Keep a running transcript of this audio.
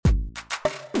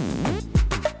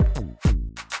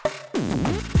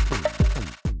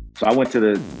So I went to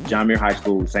the John Muir High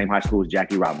School, same high school as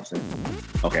Jackie Robinson.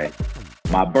 Okay.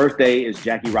 My birthday is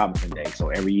Jackie Robinson Day. So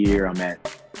every year I'm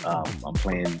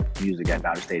playing music at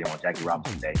Dodger Stadium on Jackie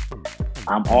Robinson Day.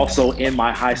 I'm also in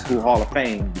my high school Hall of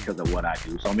Fame because of what I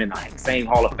do. So I'm in the same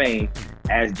Hall of Fame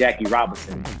as Jackie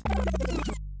Robinson.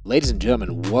 Ladies and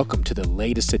gentlemen, welcome to the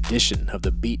latest edition of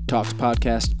the Beat Talks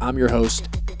podcast. I'm your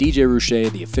host, DJ Rouche,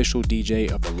 the official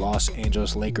DJ of the Los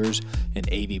Angeles Lakers and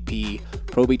AVP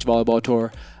Pro Beach Volleyball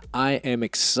Tour. I am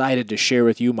excited to share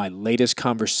with you my latest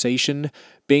conversation.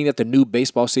 Being that the new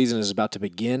baseball season is about to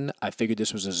begin, I figured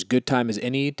this was as good time as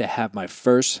any to have my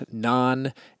first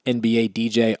non-NBA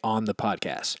DJ on the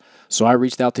podcast. So I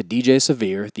reached out to DJ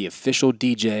Severe, the official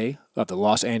DJ of the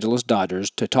Los Angeles Dodgers,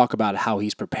 to talk about how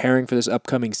he's preparing for this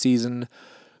upcoming season,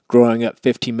 growing up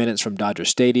 15 minutes from Dodger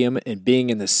Stadium, and being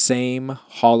in the same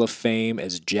Hall of Fame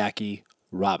as Jackie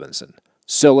Robinson.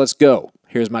 So let's go.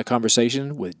 Here's my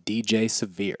conversation with DJ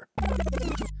Severe.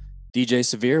 DJ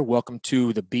Severe, welcome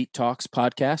to the Beat Talks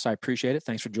podcast. I appreciate it.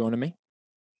 Thanks for joining me.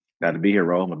 Glad to be here,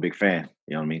 Ro. I'm a big fan.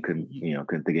 You know what I mean? Couldn't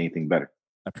think of anything better.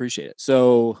 I appreciate it.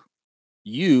 So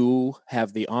you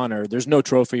have the honor. There's no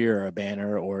trophy or a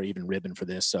banner or even ribbon for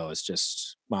this, so it's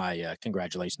just my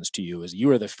congratulations to you. As you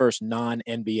are the first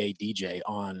non-NBA DJ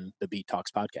on the Beat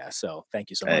Talks podcast. So thank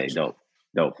you so much. Hey, dope.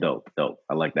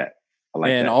 I like that.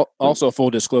 Also, full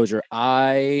disclosure,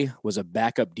 I was a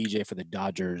backup DJ for the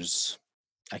Dodgers.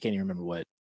 I can't even remember what.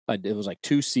 It was like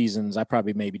 2 seasons. I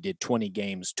probably maybe did 20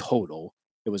 games total.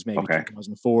 It was maybe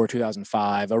 2004,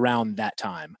 2005, around that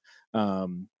time. I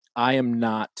am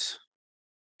not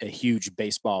a huge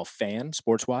baseball fan,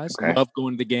 sports-wise. Okay. Love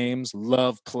going to the games.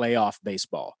 Love playoff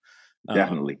baseball.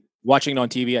 Definitely. Watching it on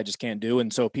TV, I just can't do.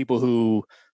 And so people who,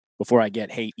 before I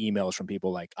get hate emails from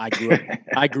people like,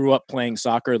 I grew up playing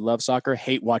soccer, love soccer,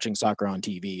 hate watching soccer on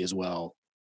TV as well.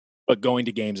 But going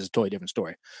to games is a totally different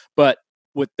story. But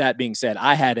with that being said,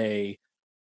 I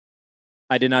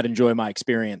did not enjoy my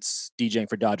experience DJing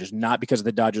for Dodgers, not because of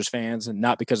the Dodgers fans and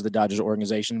not because of the Dodgers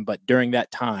organization, but during that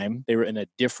time, they were in a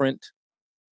different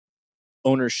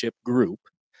ownership group.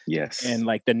 Yes. And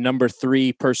like the number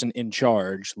 3 person in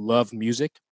charge loved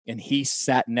music, and he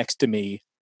sat next to me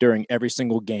during every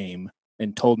single game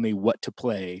and told me what to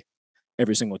play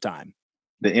every single time.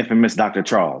 The infamous Dr.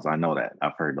 Charles. I know that.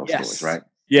 I've heard those stories, right?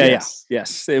 Yes.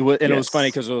 It was funny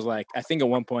because it was like, I think at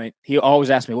one point he always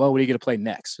asked me, well, what are you going to play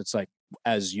next? It's like,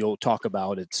 as you'll talk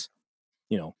about, it's,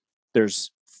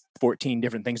 there's 14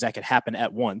 different things that could happen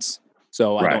at once.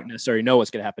 So I don't necessarily know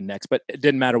what's going to happen next, but it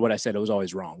didn't matter what I said. It was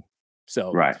always wrong.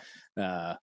 So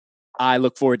I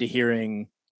look forward to hearing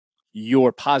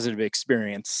your positive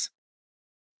experience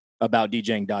about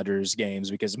DJing Dodgers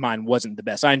games, because mine wasn't the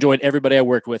best. I enjoyed everybody I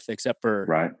worked with except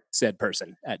for said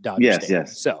person at Dodger Stadium.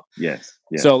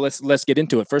 So let's get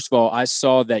into it. First of all, I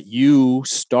saw that you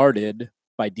started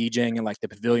by DJing in like the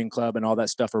Pavilion Club and all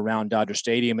that stuff around Dodger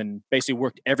Stadium, and basically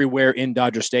worked everywhere in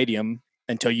Dodger Stadium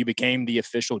until you became the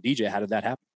official DJ. How did that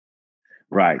happen?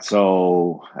 Right.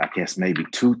 So I guess maybe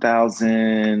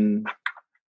 2007,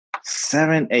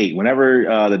 2008,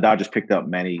 whenever the Dodgers picked up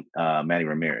Manny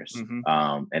Ramirez,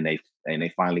 and they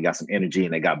finally got some energy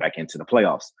and they got back into the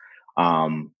playoffs.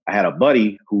 I had a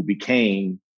buddy who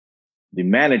became the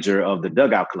manager of the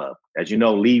Dugout Club. As you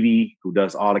know, Levy, who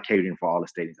does all the catering for all the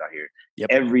stadiums out here. Yep.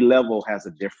 Every level has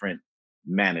a different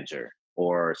manager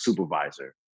or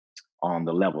supervisor on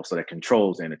the level, so that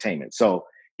controls the entertainment. So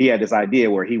he had this idea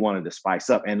where he wanted to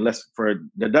spice up, and for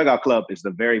the Dugout Club is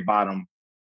the very bottom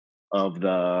of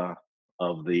the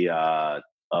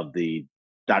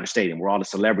Dodger Stadium, where all the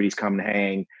celebrities come and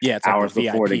hang. Yeah, it's hours like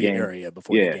the before VIP the game. area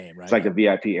before the game, right? It's like a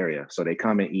VIP area, so they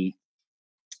come and eat,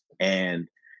 and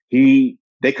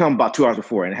they come about 2 hours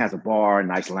before, and it has a bar,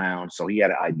 nice lounge. So he had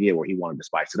an idea where he wanted to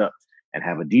spice it up and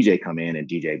have a DJ come in and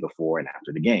DJ before and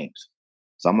after the games.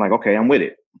 So I'm like, okay, I'm with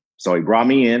it. So he brought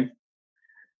me in.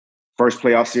 First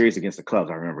playoff series against the Cubs,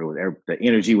 I remember the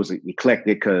energy was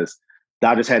eclectic because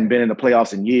Dodgers hadn't been in the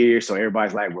playoffs in years. So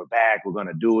everybody's like, we're back, we're going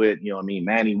to do it. You know what I mean?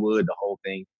 Manny Wood, the whole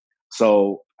thing.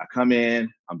 So I come in,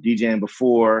 I'm DJing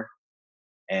before,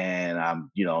 and I'm,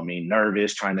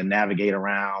 nervous, trying to navigate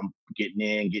around, getting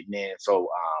in. So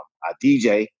I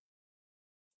DJ,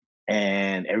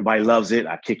 and everybody loves it.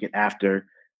 I kick it after.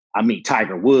 I meet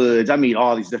Tiger Woods. I meet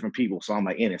all these different people. So I'm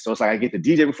like in it. So it's like I get to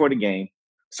DJ before the game.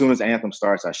 As soon as the anthem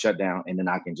starts, I shut down, and then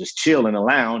I can just chill in the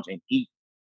lounge and eat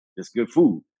this good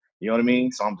food. You know what I mean?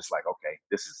 So I'm just like, okay,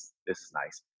 this is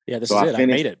nice. Yeah, this is it. I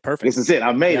made it. Perfect. This is it.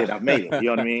 I made it. You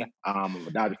know what I mean? I'm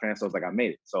a Dodger fan, so it's like I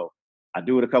made it. So I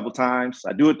do it a couple times.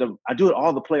 I do it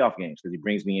all the playoff games because he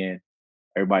brings me in.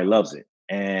 Everybody loves it.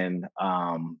 And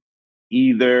I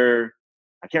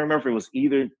can't remember if it was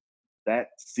either that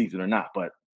season or not,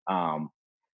 but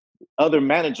other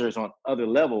managers on other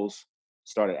levels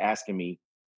started asking me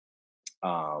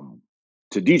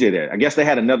to DJ there. I guess they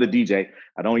had another DJ.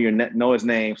 I don't even know his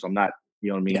name, so I'm not, you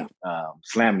know what I mean,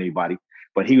 slamming anybody.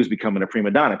 But he was becoming a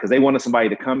prima donna because they wanted somebody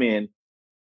to come in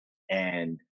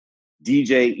and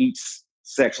DJ each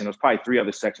section. There was probably 3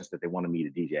 other sections that they wanted me to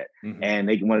DJ at. And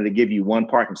they wanted to give you 1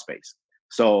 parking space.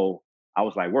 So I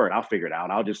was like, word, I'll figure it out.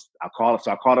 I'll call it.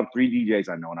 So I called up 3 DJs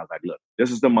I know, and I was like, look,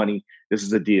 this is the money. This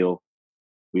is the deal.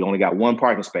 We only got 1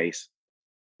 parking space,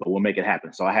 but we'll make it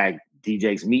happen. So I had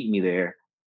DJs meet me there.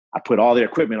 I put all their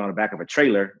equipment on the back of a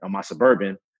trailer on my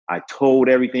Suburban. I towed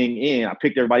everything in. I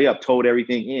picked everybody up, towed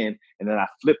everything in, and then I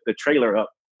flipped the trailer up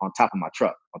on top of my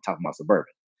truck, on top of my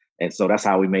Suburban. And so that's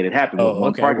how we made it happen with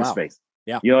 1 parking space.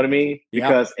 Yeah. You know what I mean?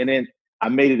 Because, and then I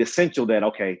made it essential that,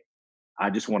 okay, I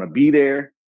just want to be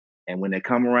there. And when they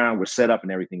come around, we're set up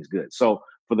and everything's good. So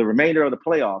for the remainder of the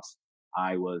playoffs,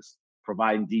 I was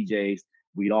providing DJs.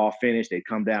 We'd all finish. They'd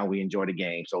come down. We enjoy the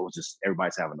game. So it was just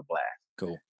everybody's having a blast.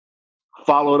 Cool.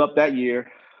 Followed up that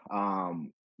year,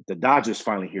 the Dodgers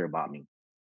finally hear about me.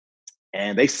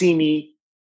 And they see me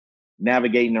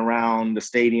navigating around the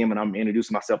stadium, and I'm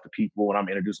introducing myself to people, and I'm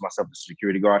introducing myself to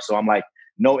security guards. So I'm like,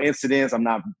 no incidents. I'm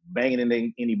not banging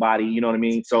into anybody. You know what I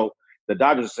mean? So the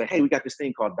Dodgers say, hey, we got this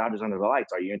thing called Dodgers Under the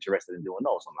Lights. Are you interested in doing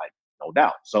those? I'm like, no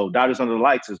doubt. So Dodgers Under the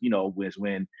Lights is, is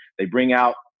when they bring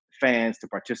out fans to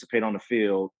participate on the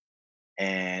field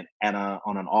and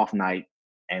on an off night.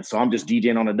 And so I'm just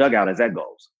DJing on the dugout as that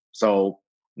goes. So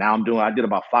now I did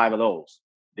about 5 of those.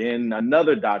 Then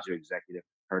another Dodger executive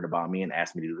heard about me and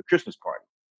asked me to do the Christmas party.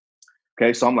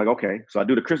 Okay, so I'm like, okay. So I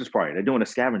do the Christmas party. They're doing a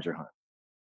scavenger hunt.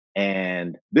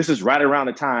 And this is right around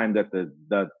the time that the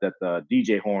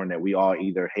DJ horn that we all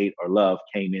either hate or love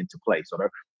came into play. So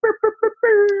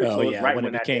when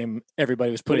it became,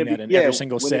 everybody was putting that in every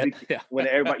single set.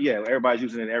 Everybody's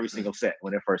using it in every single set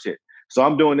when it first hit. So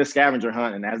I'm doing this scavenger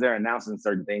hunt, and as they're announcing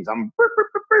certain things, I'm,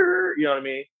 you know what I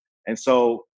mean? And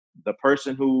so the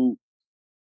person who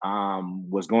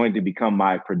was going to become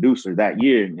my producer that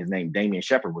year, his name Damian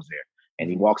Shepard, was there, and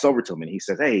he walks over to me and he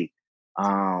says, hey,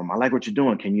 I like what you're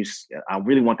doing. I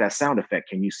really want that sound effect.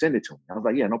 Can you send it to me? I was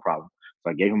like, yeah, no problem.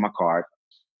 So I gave him my card.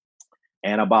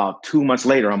 And about 2 months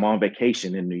later, I'm on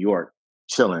vacation in New York,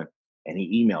 chilling. And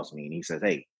he emails me and he says,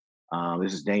 hey,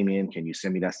 this is Damian. Can you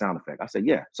send me that sound effect? I said,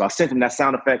 yeah. So I sent him that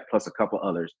sound effect plus a couple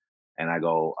others. And I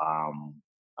go,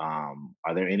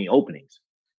 are there any openings?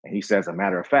 And he says, a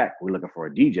matter of fact, we're looking for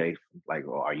a DJ. Like,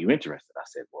 well, are you interested? I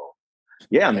said, well,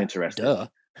 yeah, I'm interested.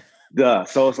 Duh.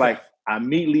 So it's like, I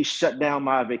immediately shut down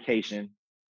my vacation.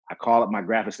 I call up my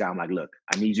graphics guy. I'm like, look,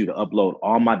 I need you to upload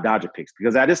all my Dodger pics,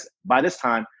 because by this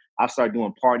time, I started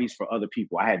doing parties for other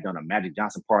people. I had done a Magic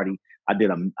Johnson party. I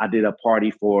did a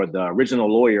party for the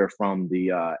original lawyer from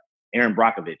the Aaron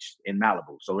Brockovich in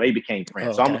Malibu. So they became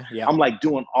friends. I'm like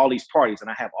doing all these parties, and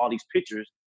I have all these pictures.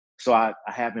 So I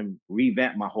have him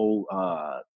revamp my whole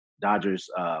Dodgers,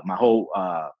 my whole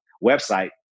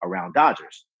website around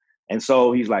Dodgers. And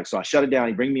so he's like, so I shut it down.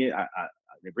 They bring me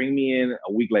in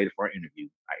a week later for an interview.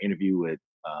 I interview with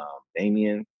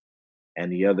Damian and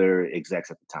the other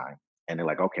execs at the time. And they're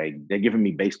like, okay, they're giving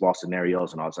me baseball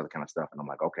scenarios and all this other kind of stuff. And I'm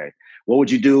like, okay, what would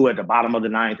you do at the bottom of the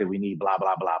 9th if we need blah,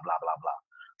 blah, blah, blah, blah, blah.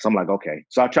 So I'm like, okay.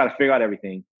 So I try to figure out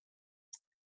everything.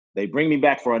 They bring me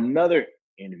back for another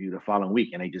interview the following week,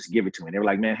 and they just give it to me. They were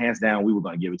like, man, hands down, we were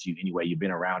going to give it to you anyway. You've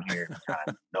been around here, you kind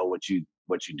of know what you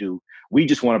do. We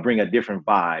just want to bring a different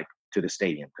vibe to the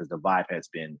stadium, because the vibe has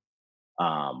been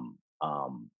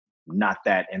not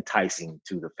that enticing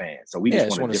to the fans. So we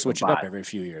just want to switch it up every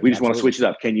few years. We just want to switch it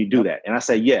up. Can you do that? And I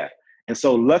say, yeah. And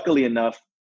so luckily enough,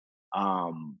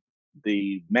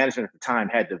 the management at the time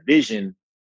had the vision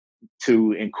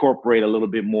to incorporate a little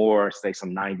bit more, say some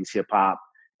 90s hip hop.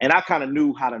 And I kind of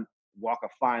knew how to walk a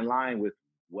fine line with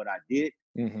what I did.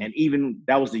 Mm-hmm. And even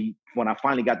that was when I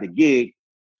finally got the gig,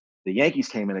 the Yankees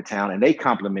came into town and they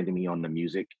complimented me on the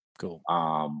music. Cool.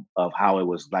 Of how it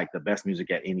was like the best music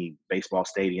at any baseball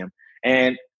stadium.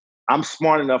 And I'm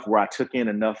smart enough where I took in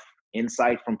enough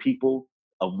insight from people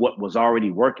of what was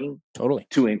already working. Totally.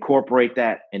 To incorporate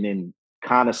that and then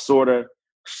kind of sort of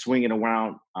swing it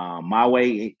around my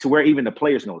way to where even the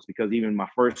players knows, because even my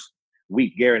first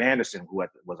week, Garrett Anderson, who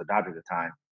was a Dodger at the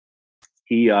time,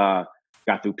 he got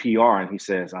through PR and he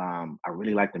says, I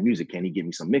really like the music. Can he give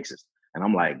me some mixes? And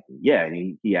I'm like, yeah.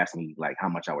 And he asked me like how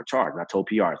much I would charge. And I told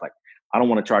PR, it's like, I don't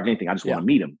want to charge anything. I just want to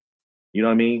meet him. You know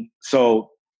what I mean?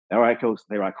 So, all right, coach.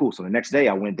 They were like, cool. So the next day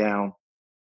I went down,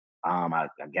 I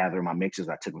gathered my mixes.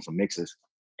 I took them some mixes,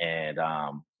 and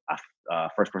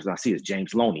first person I see is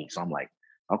James Loney. So I'm like,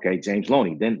 Okay, James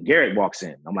Loney. Then Garrett walks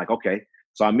in. I'm like, okay.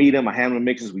 So I meet him. I hand him the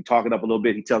mixes. We talk it up a little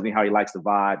bit. He tells me how he likes the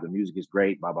vibe. The music is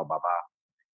great. Blah blah blah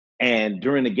blah. And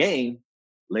during the game,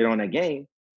 later on that game,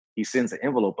 he sends an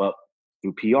envelope up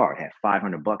through PR. It had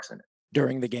 $500 in it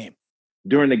during the game.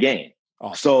 During the game.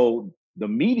 Awesome. So the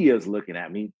media is looking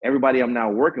at me. Everybody I'm now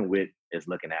working with is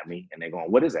looking at me, and they're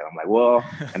going, "What is that?" I'm like, "Well,"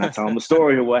 and I tell them the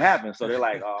story of what happened. So they're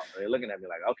like, "Oh," they're looking at me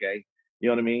like, "Okay," you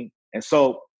know what I mean? And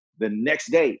so the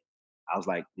next day, I was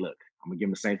like, "Look, I'm gonna give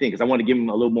him the same thing because I want to give him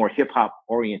a little more hip hop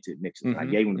oriented mixes." And I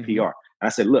gave him the PR, and I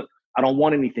said, "Look, I don't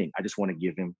want anything. I just want to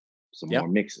give him some more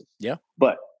mixes." Yeah.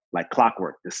 But like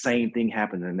clockwork, the same thing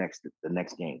happened in the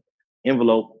next game.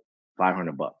 Envelope,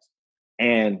 $500,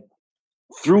 and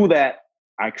through that,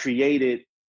 I created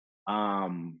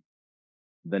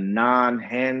the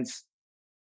non-hands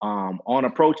on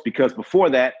approach, because before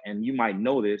that, and you might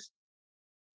know this,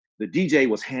 the DJ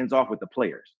was hands off with the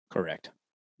players. Correct.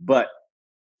 But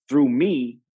through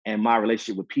me and my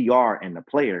relationship with PR and the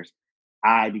players,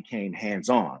 I became hands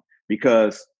on,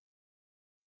 because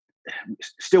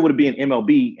still would be an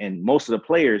MLB, and most of the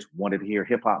players wanted to hear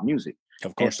hip hop music.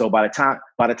 Of course. And so by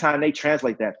the time they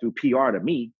translate that through PR to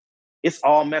me, it's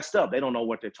all messed up. They don't know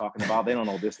what they're talking about. They don't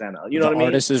know this, that, and you know what I mean? The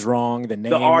artist is wrong. The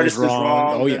name artist is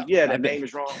wrong. Oh yeah. The name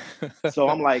is wrong. So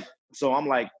I'm like,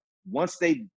 once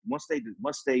they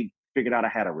figured out I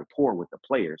had a rapport with the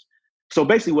players. So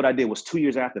basically what I did was 2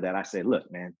 years after that, I said,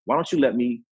 "Look, man, why don't you let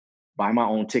me buy my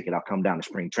own ticket? I'll come down to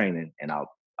spring training and I'll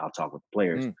talk with the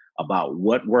players about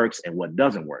what works and what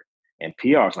doesn't work." And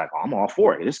PR is like, "Oh, I'm all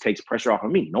for it. This takes pressure off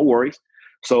of me. No worries."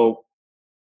 So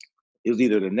it was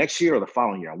either the next year or the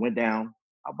following year. I went down,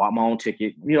 I bought my own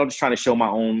ticket, just trying to show my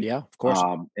own, of course.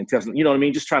 And you know what I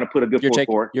mean? Just trying to put a good foot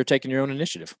forward. You're taking your own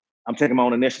initiative. I'm taking my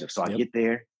own initiative. So I get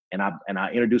there and I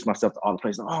introduce myself to all the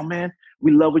players. "Oh man,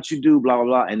 we love what you do, blah, blah,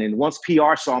 blah." And then once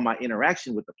PR saw my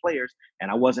interaction with the players and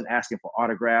I wasn't asking for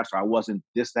autographs or I wasn't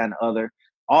this, that, and the other,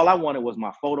 all I wanted was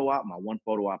my one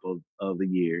photo op of the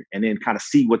year, and then kind of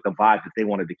see what the vibe that they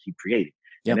wanted to keep creating.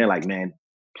 And they're like, "Man,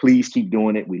 please keep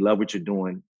doing it. We love what you're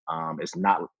doing.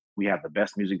 We have the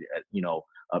best music,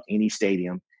 of any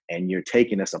stadium, and you're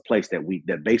taking us a place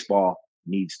that baseball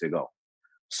needs to go."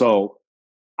 So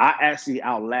I actually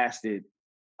outlasted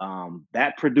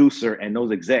that producer and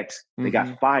those execs. They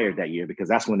got fired that year because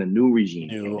that's when the new regime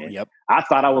came in. Yep. I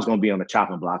thought I was going to be on the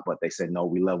chopping block, but they said, "No,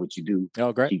 we love what you do.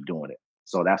 Oh, great. Keep doing it."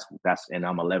 So and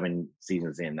I'm 11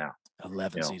 seasons in now.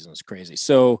 11 seasons, crazy.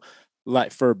 So,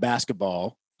 like for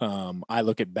basketball, I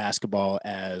look at basketball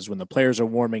as when the players are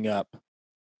warming up.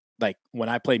 Like when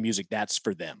I play music, that's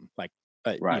for them. Like,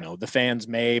 the fans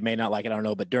may not like it. I don't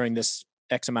know, but during this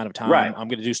X amount of time, I'm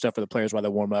going to do stuff for the players while they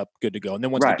warm up. Good to go. And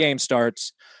then once the game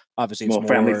starts, obviously it's more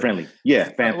family friendly. Yeah,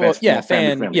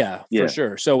 for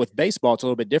sure. So with baseball, it's a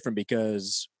little bit different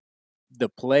because the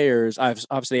players,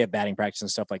 obviously have batting practice and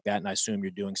stuff like that, and I assume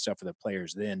you're doing stuff for the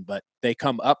players then. But they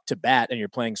come up to bat, and you're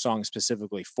playing songs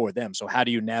specifically for them. So how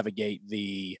do you navigate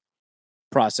the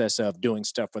process of doing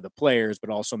stuff for the players, but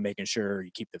also making sure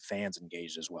you keep the fans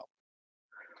engaged as well?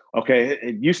 Okay,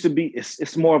 it used to be,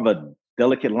 it's more of a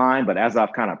delicate line, but as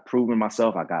I've kind of proven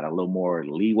myself, I got a little more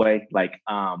leeway. Like,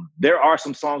 there are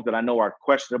some songs that I know are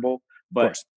questionable,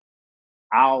 but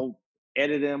I'll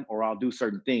edit them or I'll do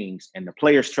certain things, and the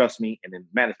players trust me, and then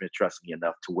management trusts me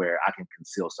enough to where I can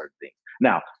conceal certain things.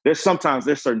 Now, there's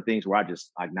certain things where I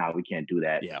just like, "No, we can't do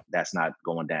that. Yeah, that's not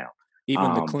going down."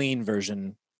 Even the clean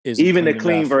version is even the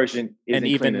clean version isn't and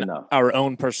even clean enough. Our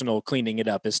own personal cleaning it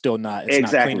up is still not. It's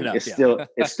exactly. Not clean enough.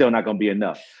 It's still not going to be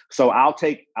enough. So I'll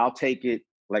take it.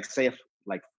 Like, say if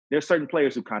like there's certain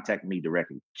players who contact me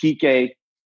directly. Kike,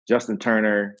 Justin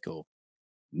Turner, cool.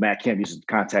 Matt Kemp used to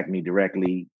contact me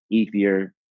directly.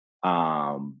 Ethier.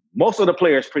 Most of the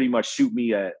players pretty much shoot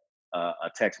me a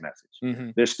text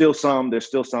message. There's still some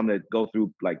that go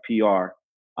through like PR.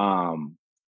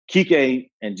 Kike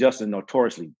and Justin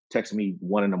notoriously text me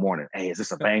 1 a.m. "Hey, is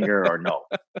this a banger or no?"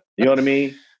 You know what I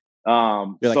mean?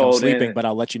 You're like, "I'm sleeping, but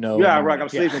I'll let you know." Yeah, right. I'm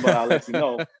sleeping, but I'll let you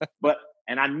know.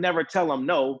 And I never tell them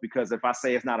no, because if I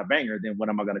say it's not a banger, then what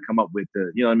am I going to come up with?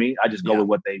 You know what I mean? I just go with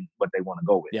what they want to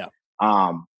go with. Yeah.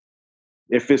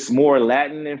 If it's more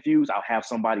Latin infused, I'll have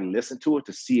somebody listen to it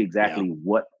to see exactly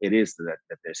what it is that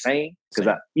they're saying.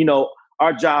 Because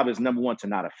our job is, number one, to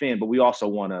not offend, but we also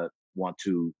want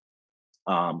to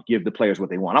give the players what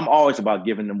they want. I'm always about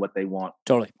giving them what they want.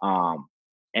 Totally.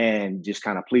 And just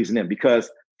kind of pleasing them, because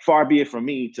far be it from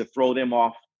me to throw them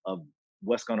off of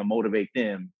what's going to motivate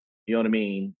them, you know what I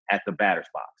mean, at the batter's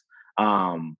box.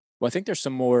 Well, I think there's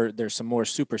some more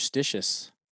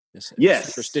superstitious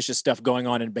superstitious stuff going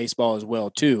on in baseball as well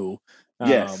too.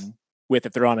 Yes. with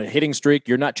if they're on a hitting streak,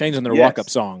 you're not changing their Yes. walk-up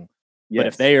song. But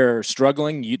if Yes. they are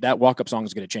struggling, that walk-up song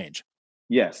is going to change.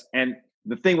 Yes. And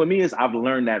the thing with me is I've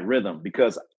learned that rhythm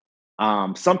because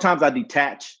sometimes I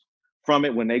detach from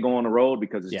it when they go on the road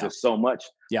because it's just so much.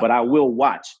 Yeah. But I will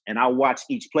watch, and I'll watch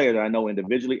each player that I know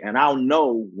individually, and I'll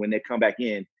know when they come back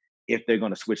in if they're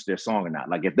going to switch their song or not.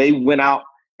 Like if they went out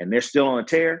and they're still on a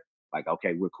tear, like,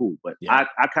 okay, we're cool. But I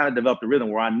kind of developed a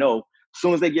rhythm where I know as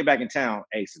soon as they get back in town,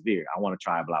 hey, Severe, I want to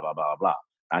try blah, blah, blah, blah.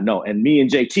 I know. And me and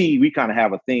JT, we kind of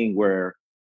have a thing where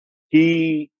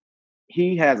he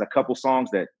has a couple songs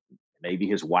that maybe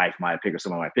his wife might pick or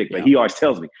someone might pick, but he always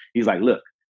tells me, he's like, look,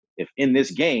 if in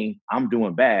this game I'm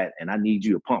doing bad and I need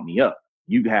you to pump me up,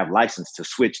 you have license to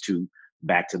switch to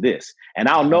back to this. And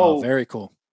I'll know. Very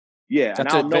cool. Yeah. That's and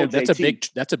I'll know that's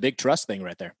a big trust thing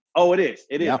right there. Oh, it is.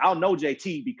 It is. I'll know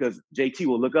JT because JT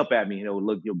will look up at me and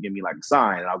he'll give me like a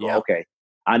sign and I'll go, okay,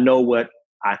 I know what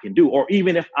I can do. Or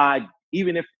even if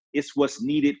it's what's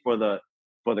needed for the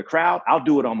crowd, I'll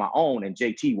do it on my own and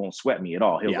JT won't sweat me at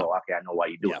all. He'll go, okay, I know why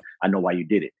you do it. I know why you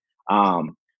did it.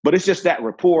 But it's just that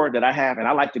rapport that I have. And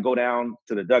I like to go down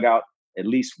to the dugout at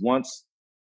least once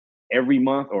every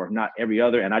month or if not every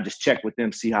other. And I just check with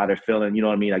them, see how they're feeling. You know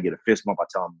what I mean? I get a fist bump. I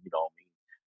tell them,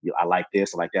 I like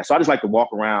this, I like that. So I just like to walk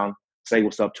around, say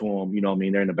what's up to them. You know what I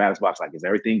mean? They're in the batter's box. Like, is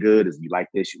everything good? Is you like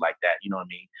this? You like that? You know what I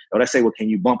mean? Or they say, well, can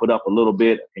you bump it up a little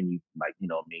bit? Can you like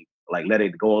let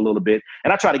it go a little bit?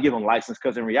 And I try to give them license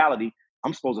because in reality,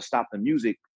 I'm supposed to stop the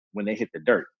music when they hit the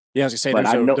dirt. Yeah, as you say,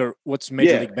 what's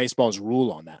Major League Baseball's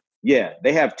rule on that? Yeah,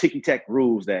 they have ticky-tack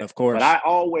rules that, of course. But I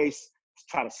always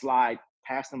try to slide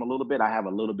past them a little bit. I have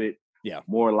a little bit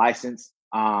more license.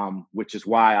 Which is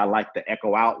why I like the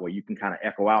echo out, where you can kind of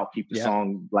echo out, keep the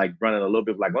song like running a little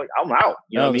bit, like, oh, I'm out.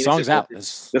 You know what I mean? The song's out.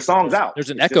 The song's out. There's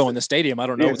an echo in the stadium. I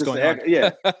don't know what's going on.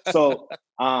 Yeah. So,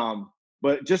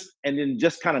 but just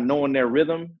kind of knowing their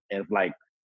rhythm and like,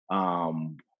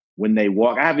 when they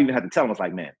walk, I haven't even had to tell them, it's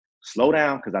like, man, slow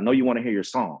down because I know you want to hear your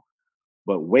song,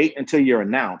 but wait until you're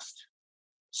announced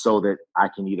so that I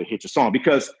can either hit your song,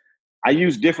 because I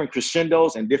use different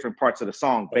crescendos and different parts of the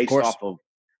song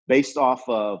based off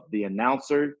of the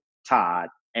announcer, Todd,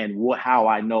 and how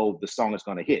I know the song is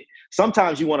going to hit.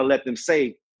 Sometimes you want to let them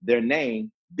say their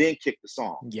name, then kick the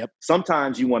song. Yep.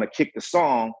 Sometimes you want to kick the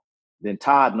song, then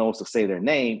Todd knows to say their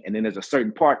name, and then there's a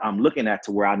certain part I'm looking at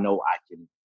to where I know I can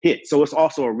hit. So it's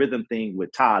also a rhythm thing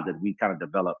with Todd that we kind of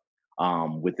develop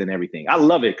within everything. I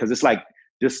love it because it's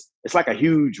like a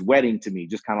huge wedding to me,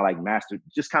 just kind of like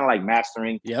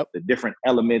mastering the different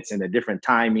elements and the different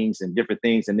timings and different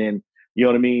things. And then, you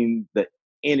know what I mean? The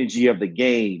energy of the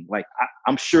game. Like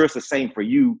I'm sure it's the same for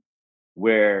you,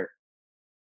 where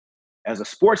as a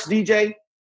sports DJ,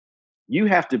 you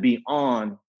have to be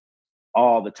on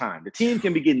all the time. The team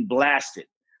can be getting blasted,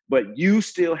 but you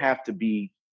still have to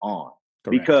be on.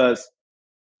 Correct. Because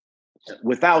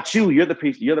without you, you're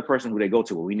the person who they go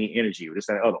to. Well, we need energy or this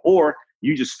and other, or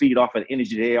you just feed off of the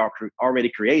energy they are already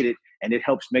created, and it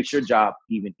helps make your job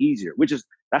even easier.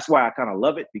 That's why I kind of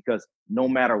love it, because no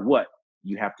matter what,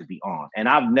 you have to be on. And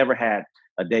I've never had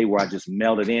a day where I just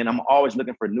melded in. I'm always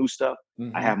looking for new stuff.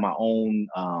 Mm-hmm. I have my own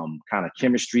kind of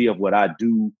chemistry of what I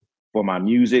do for my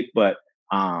music, but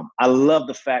I love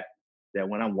the fact that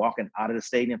when I'm walking out of the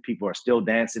stadium, people are still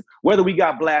dancing, whether we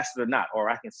got blasted or not, or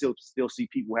I can still see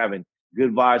people having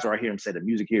good vibes, or I hear them say the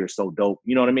music here is so dope.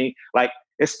 You know what I mean? Like,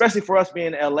 especially for us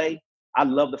being in LA, I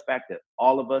love the fact that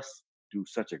all of us do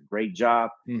such a great job.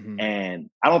 Mm-hmm. And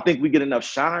I don't think we get enough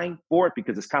shine for it,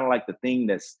 because it's kind of like the thing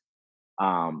that's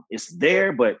it's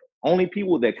there, but only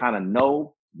people that kind of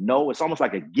know. It's almost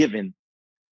like a given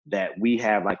that we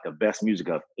have like the best music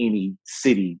of any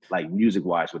city, like music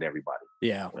wise, with everybody.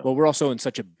 Yeah. Well, we're also in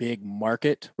such a big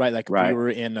market, right? Like if we were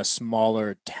in a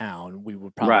smaller town, we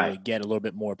would probably get a little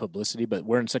bit more publicity, but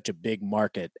we're in such a big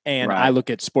market. And I look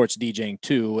at sports DJing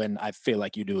too, and I feel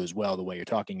like you do as well. The way you're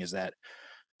talking is that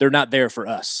they're not there for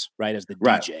us, right? As the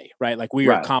DJ, right? Like we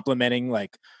are complimenting,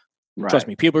 like, trust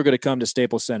me, people are going to come to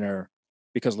Staples Center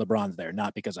because LeBron's there,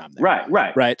 not because I'm there.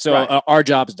 Right. So our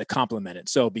job is to complement it.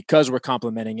 So because we're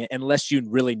complimenting it, unless you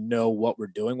really know what we're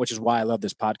doing, which is why I love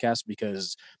this podcast,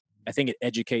 because I think it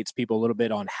educates people a little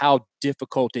bit on how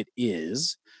difficult it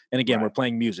is. And again, we're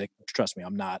playing music. Trust me,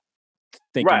 I'm not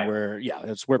thinking we're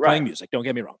playing music. Don't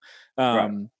get me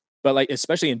wrong. But like,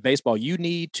 especially in baseball, you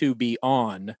need to be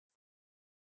on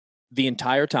the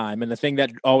entire time. And the thing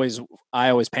that I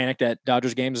always panicked at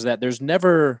Dodgers games is that there's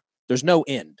no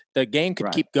end. The game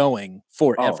could keep going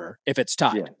forever if it's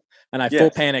tied. Yeah. And I full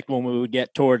panicked when we would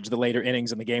get towards the later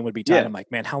innings and the game would be tied. I'm like,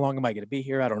 man, how long am I going to be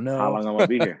here? I don't know. How long am I going to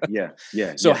be here?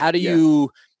 Yeah. So how do you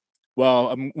Well,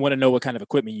 I want to know what kind of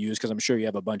equipment you use because I'm sure you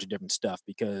have a bunch of different stuff.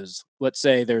 Because let's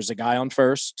say there's a guy on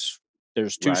first,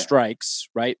 there's two Right. strikes,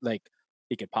 right? Like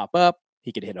he could pop up,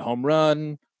 he could hit a home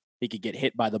run, he could get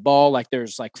hit by the ball. Like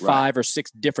there's like Right. 5 or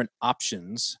 6 different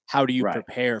options. How do you Right.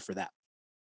 prepare for that?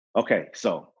 Okay.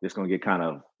 So this gonna get kind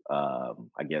of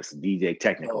I guess DJ Oh,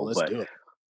 technical, let's but do it.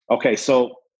 okay,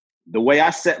 so the way I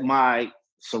set my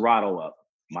Serato up,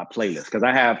 my playlist, because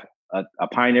I have a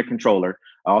Pioneer controller.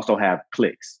 I also have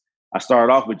Clicks. I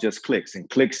started off with just Clicks, and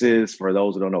Clicks is, for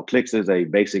those who don't know, Clicks is a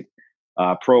basic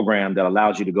program that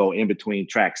allows you to go in between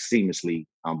tracks seamlessly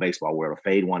on baseball, where it'll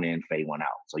fade one in, fade one out.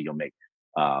 So you'll make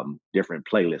different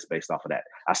playlists based off of that.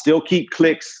 I still keep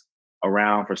Clicks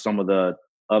around for some of the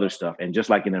other stuff, and just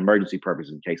like an emergency purpose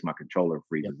in case my controller Yep.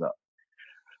 freezes up.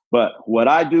 But what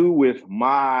I do with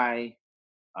my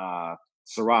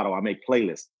Serato, I make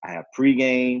playlists. I have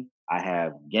pregame, I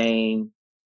have game,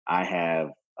 I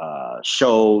have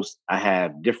shows, I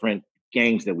have different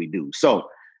games that we do. So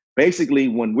basically,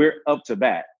 when we're up to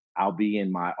bat, I'll be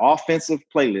in my offensive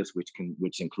playlist,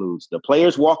 which includes the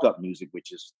players' walk-up music,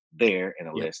 which is there in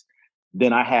a Yep. list.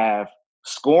 Then I have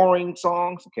scoring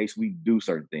songs in case we do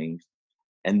certain things,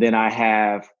 and then I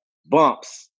have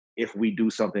bumps if we do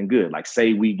something good. Like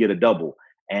say we get a double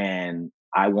and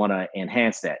I want to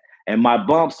enhance that. And my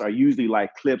bumps are usually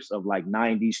like clips of like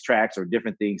 90s tracks or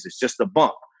different things. It's just a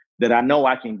bump that I know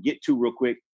I can get to real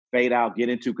quick, fade out, get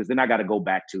into, because then I got to go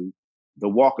back to the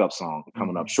walk-up song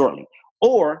coming up Mhm. shortly.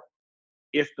 Or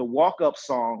if the walk-up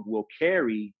song will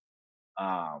carry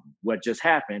what just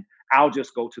happened, I'll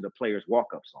just go to the player's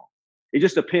walk-up song. It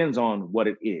just depends on what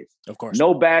it is. Of course.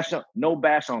 No bash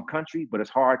on country, but it's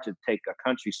hard to take a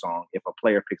country song if a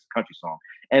player picks a country song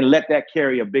and let that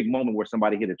carry a big moment where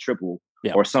somebody hit a triple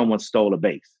Yeah. or someone stole a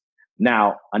base.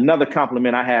 Now, another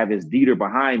compliment I have is Dieter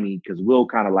behind me, because we'll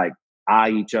kind of like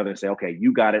eye each other and say, okay,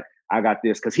 you got it, I got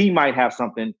this, because he might have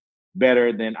something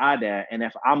better than I did. And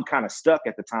if I'm kind of stuck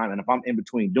at the time and if I'm in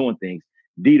between doing things,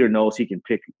 Dieter knows he can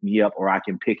pick me up or I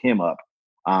can pick him up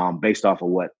based off of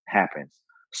what happens.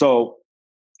 So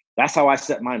that's how I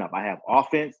set mine up. I have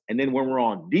offense, and then when we're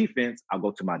on defense, I'll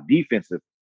go to my defensive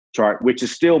chart, which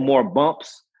is still more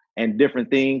bumps and different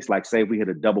things. Like say if we hit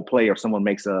a double play or someone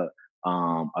makes a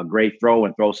great throw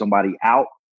and throw somebody out,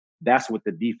 that's what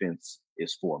the defense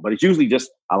is for. But it's usually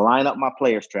just I line up my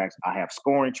players tracks. I have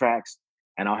scoring tracks,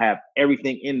 and I'll have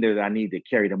everything in there that I need to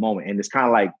carry the moment. And it's kind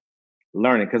of like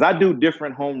learning, because I do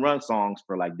different home run songs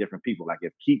for like different people. Like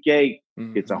if Kike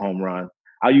hits a Mhm. home run,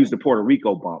 I'll use the Puerto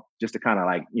Rico bump just to kind of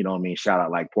like, you know what I mean, shout out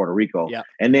like Puerto Rico. Yeah.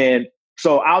 And then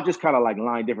so I'll just kind of like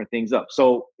line different things up.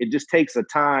 So it just takes a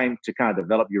time to kind of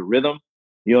develop your rhythm,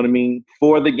 you know what I mean,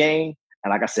 for the game.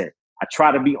 And like I said, I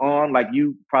try to be on like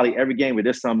you probably every game, but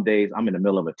there's some days I'm in the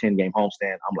middle of a 10-game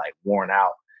homestand. I'm like worn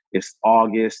out. It's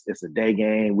August, it's a day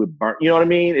game, we're burnt, you know what I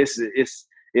mean?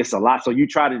 It's a lot. So you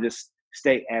try to just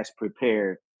stay as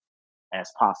prepared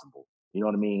as possible. You know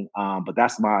what I mean? But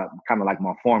that's my kind of like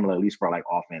my formula, at least for like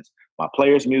offense. My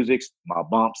players' musics, my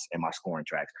bumps, and my scoring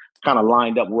tracks kind of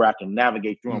lined up where I can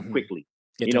navigate through them Mhm. quickly.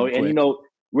 Get You to know, them and quick.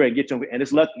 where it gets them, and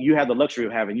it's luck. You have the luxury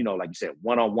of having, like you said,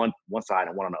 one on one side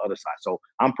and one on the other side. So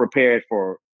I'm prepared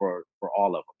for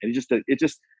all of them. And it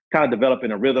just kind of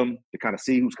developing a rhythm to kind of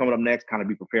see who's coming up next, kind of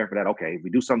be prepared for that. Okay, if we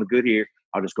do something good here,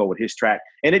 I'll just go with his track.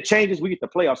 And it changes. We get the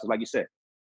playoffs, because like you said,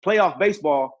 playoff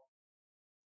baseball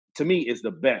to me is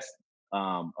the best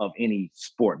of any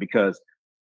sport, because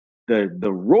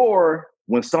the roar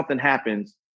when something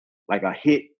happens like a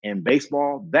hit in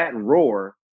baseball, that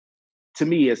roar to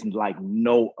me is like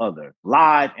no other,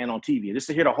 live and on TV. Just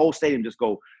to hear the whole stadium just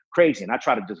go crazy, and I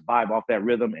try to just vibe off that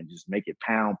rhythm and just make it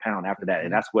pound pound after that.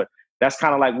 And Mhm. that's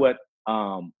kind of like what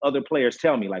other players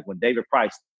tell me. Like when David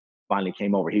Price finally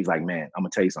came over, he's like, "Man, I'm gonna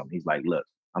tell you something." He's like, "Look,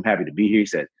 I'm happy to be here." He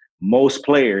said most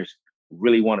players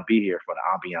really want to be here for the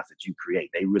ambiance that you create.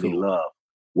 They really Cool. love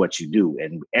what you do,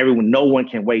 and no one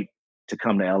can wait to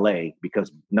come to LA,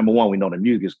 because number one, we know the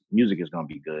music is gonna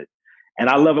be good. And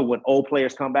I love it when old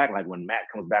players come back, like when Matt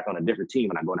comes back on a different team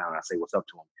and I go down and I say what's up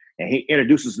to him. And he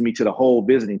introduces me to the whole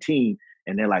visiting team.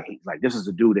 And they're like, this is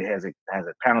the dude that has it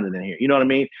pounded in here. You know what I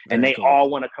mean? And Very they cool. all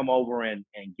want to come over and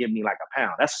give me like a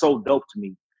pound. That's so dope to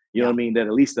me. You know Yeah. what I mean? That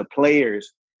at least the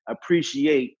players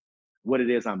appreciate what it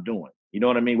is I'm doing. You know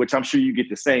what I mean? Which I'm sure you get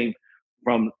the same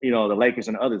from, the Lakers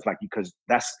and others, like, because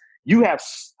you have,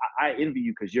 I envy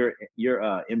you because you're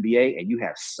NBA and you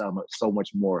have so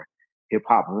much more hip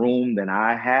hop room than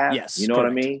I have. You Yes, know what I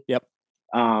correct. mean?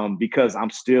 Yep. Because I'm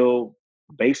still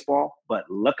baseball, but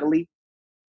luckily,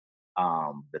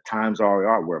 the times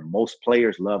are where most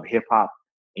players love hip hop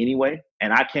anyway.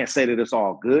 And I can't say that it's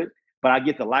all good, but I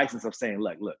get the license of saying,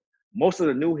 look, most of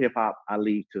the new hip hop I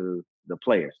leave to the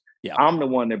players. Yeah. I'm the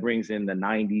one that brings in the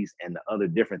 90s and the other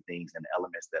different things and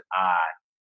elements that I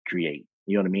create.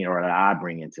 You know what I mean? Or that I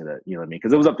bring into the, you know what I mean?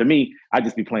 Because it was up to me, I'd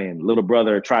just be playing Little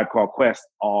Brother, Tribe Called Quest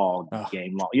all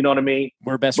game long. You know what I mean?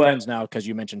 We're best friends now because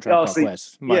you mentioned Tribe Called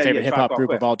Quest. My favorite hip hop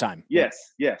group of all time. Yes.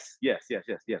 To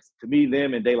me,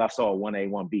 them and De La Soul, 1A,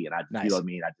 1B. And nice. You know what I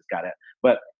mean? I just got it.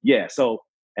 But yeah, so,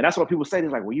 and that's what people say. They're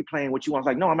like, well, you playing what you want? It's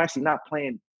like, no, I'm actually not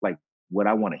playing like what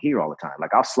I want to hear all the time.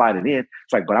 Like I'll slide it in.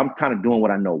 It's like, but I'm kind of doing what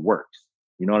I know works.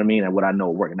 You know what I mean? And what I know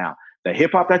works. Now, the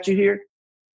hip hop that you hear,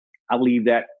 I leave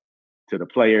that to the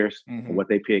players and what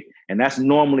they pick. And that's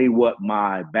normally what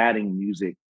my batting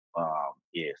music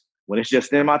is. When it's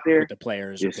just them out there, with the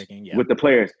players are picking, with the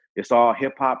players, it's all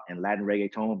hip hop and Latin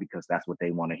reggaeton because that's what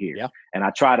they want to hear. Yeah. And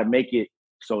I try to make it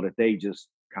so that they just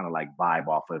kind of like vibe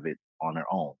off of it on their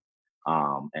own.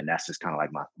 And that's just kind of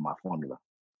like my formula.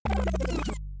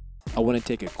 I want to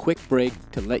take a quick break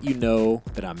to let you know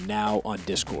that I'm now on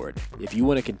Discord. If you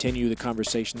want to continue the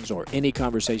conversations or any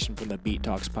conversation from the Beat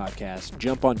Talks podcast,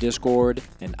 jump on Discord,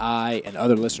 and I and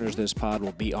other listeners to this pod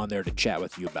will be on there to chat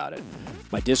with you about it.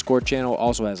 My Discord channel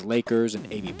also has Lakers and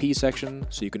AVP section,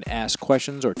 so you can ask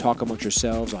questions or talk amongst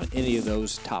yourselves on any of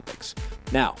those topics.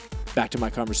 Now, back to my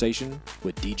conversation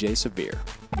with DJ Severe.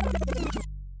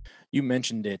 You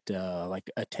mentioned it like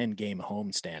a 10-game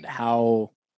homestand.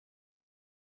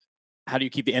 How do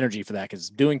you keep the energy for that? Because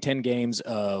doing 10 games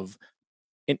of,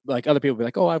 like other people be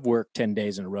like, oh, I've worked 10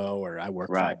 days in a row, or I work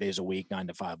 5 days a week, 9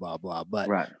 to 5, blah, blah.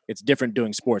 But it's different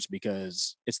doing sports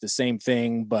because it's the same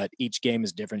thing, but each game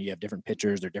is different. You have different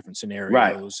pitchers, they're different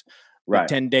scenarios. But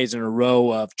 10 days in a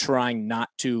row of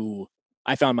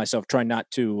I found myself trying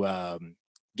not to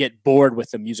get bored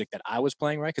with the music that I was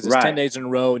playing, right? Because it's 10 days in a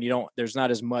row and there's not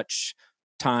as much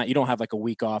time. You don't have like a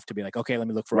week off to be like, okay, let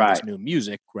me look for all this new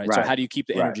music, right? So how do you keep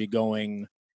the energy going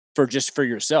for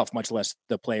yourself, much less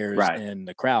the players and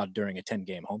the crowd during a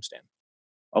 10-game homestand?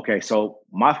 Okay, so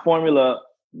my formula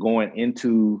going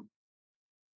into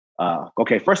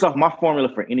first off, my formula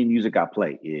for any music I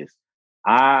play is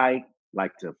I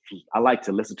like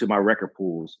to listen to my record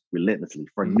pools relentlessly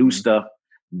for new stuff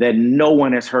that no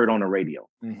one has heard on the radio.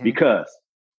 Because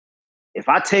if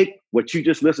I take what you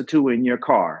just listened to in your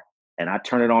car and I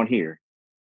turn it on here,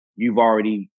 you've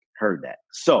already heard that.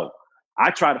 So I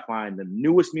try to find the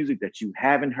newest music that you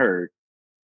haven't heard,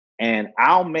 and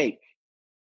I'll make,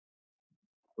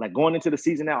 like going into the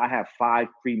season now, I have 5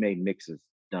 pre-made mixes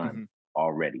done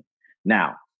already.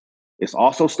 Now, it's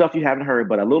also stuff you haven't heard,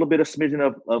 but a little bit of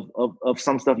smidgen of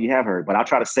some stuff you have heard. But I'll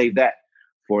try to save that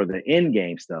for the end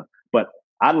game stuff. But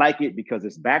I like it because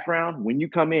it's background. When you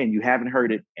come in, you haven't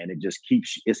heard it, and it just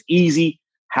it's easy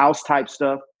house type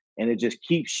stuff, and it just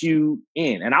keeps you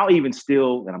in. And I'll even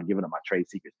steal, and I'm giving up my trade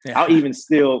secrets. I'll even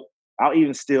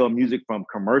steal music from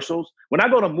commercials. When I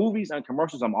go to movies and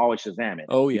commercials, I'm always Shazamming.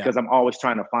 Oh yeah, because I'm always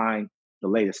trying to find the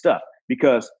latest stuff,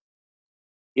 because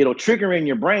it'll trigger in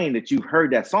your brain that you've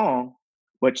heard that song,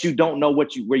 but you don't know where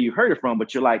you heard it from.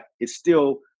 But you're like, it's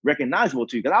still recognizable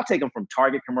to you. Because I'll take them from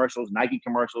Target commercials, Nike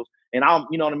commercials, and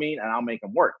you know what I mean? And I'll make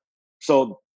them work.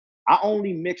 So I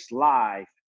only mix live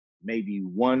maybe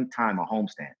one time a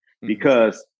homestand,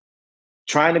 because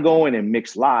trying to go in and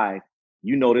mix live,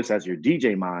 you notice as your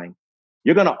DJ mind,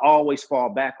 you're going to always fall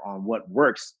back on what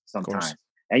works sometimes.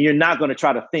 And you're not going to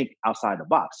try to think outside the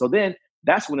box. So then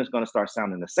that's when it's going to start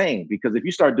sounding the same. Because if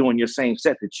you start doing your same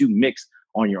set that you mix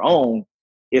on your own,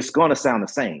 it's going to sound the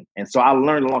same. And so I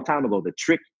learned a long time ago, the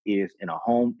trick is in a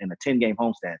 10-game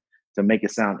homestand to make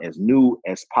it sound as new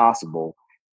as possible.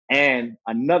 And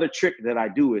another trick that I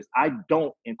do is I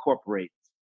don't incorporate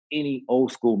any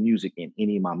old school music in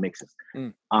any of my mixes.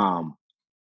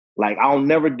 Like I'll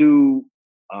never do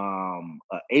a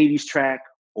 80s track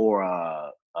or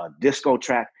a disco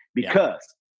track, because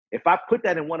if I put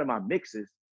that in one of my mixes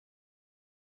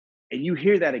and you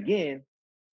hear that again,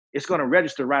 it's going to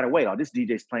register right away. Oh, this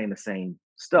DJ's playing the same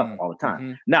stuff all the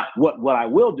time. Now, what I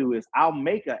will do is I'll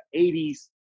make a 80s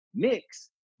mix,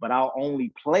 but I'll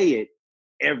only play it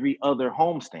every other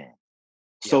homestand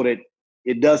so that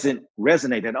it doesn't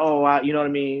resonate that, you know what I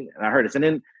mean? And I heard this. And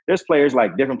then there's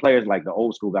different players, like the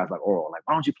old school guys like Oral, like,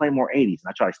 why don't you play more 80s? And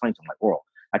I try to explain to them, like, Oral,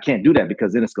 I can't do that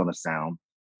because then it's going to sound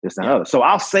this and other. So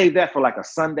I'll save that for like a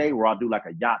Sunday where I'll do like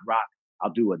a yacht rock. I'll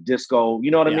do a disco,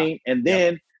 you know what I mean? And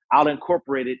then I'll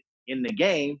incorporate it in the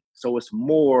game. So it's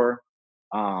more,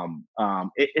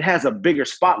 it has a bigger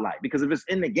spotlight, because if it's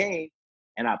in the game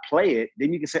and I play it,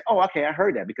 then you can say, oh, okay, I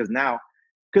heard that, because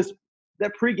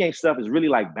that pregame stuff is really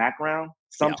like background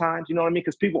sometimes, you know what I mean?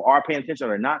 Because people are paying attention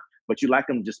or not, but you like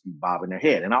them to just be bobbing their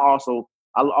head. And I'll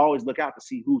always look out to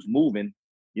see who's moving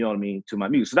you know what I mean, to my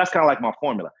music. So that's kind of like my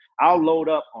formula. I'll load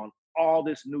up on all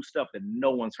this new stuff that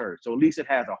no one's heard. So at least it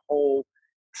has a whole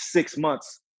 6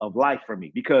 months of life for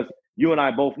me, because you and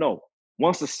I both know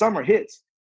once the summer hits,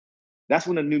 that's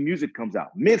when the new music comes out.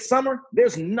 Midsummer,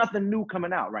 there's nothing new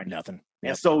coming out right now. Nothing.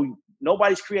 And so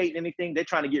nobody's creating anything. They're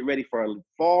trying to get ready for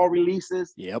fall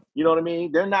releases. Yep. You know what I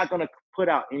mean? They're not going to put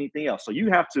out anything else. So you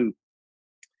have to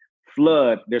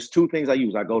flood. There's two things I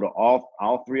use. I go to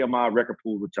all three of my record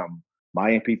pools, which I'm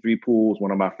my MP3 pools,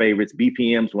 one of my favorites,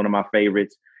 BPM's one of my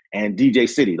favorites, and DJ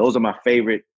City. Those are my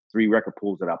favorite 3 record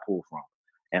pools that I pull from.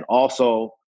 And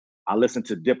also I listen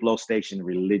to Diplo Station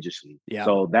religiously. Yeah.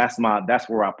 So that's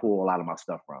where I pull a lot of my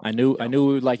stuff from. I knew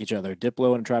we would like each other.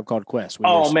 Diplo and a Tribe Called Quest.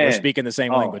 We're speaking the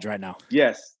same language right now.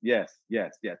 Yes.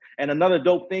 And another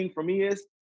dope thing for me is,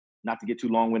 not to get too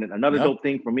long-winded, dope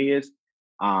thing for me is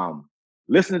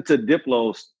listening to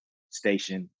Diplo's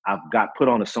station. I've got put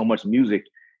on to so much music,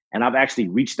 and I've actually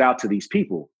reached out to these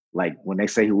people, like when they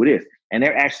say who it is, and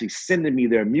they're actually sending me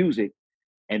their music.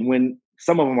 And when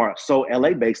some of them are so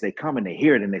LA based, they come and they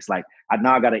hear it, and it's like, I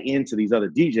got to end to these other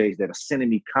DJs that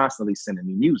are constantly sending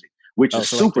me music, which is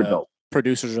super dope.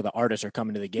 Producers or the artists are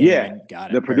coming to the game. Yeah, and got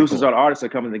it. The producers or the artists are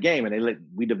coming to the game, and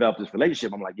we develop this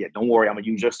relationship. I'm like, yeah, don't worry, I'm gonna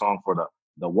use your song for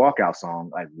the walkout song,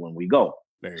 like when we go.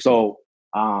 Cool.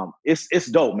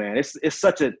 It's dope, man. It's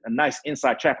such a nice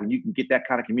inside track when you can get that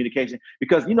kind of communication,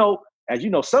 because as you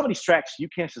know, some of these tracks you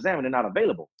can't Shazam and they're not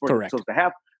available. Correct.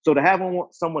 So to have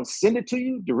someone send it to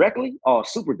you directly,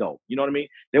 super dope. You know what I mean?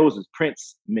 There was this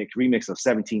Prince remix of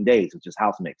 17 Days, which is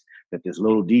house mix, that this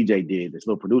little DJ did, this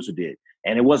little producer did,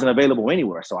 and it wasn't available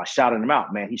anywhere. So I shouted him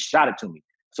out, man. He shot it to me.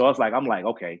 So I'm like,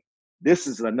 okay, this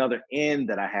is another end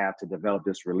that I have to develop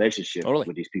this relationship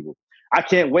with these people. I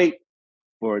can't wait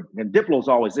and Diplo's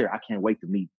always there. I can't wait to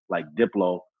meet like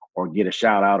Diplo or get a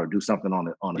shout out or do something on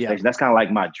the station. That's kind of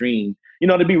like my dream,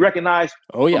 to be recognized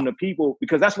from the people,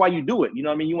 because that's why you do it. You know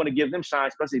what I mean? You want to give them shine,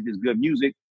 especially if it's good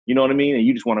music, you know what I mean? And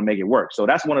you just want to make it work. So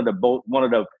that's one of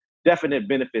the definite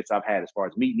benefits I've had as far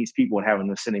as meeting these people and having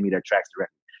them sending me their tracks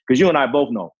directly. Because you and I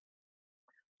both know,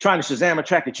 trying to Shazam a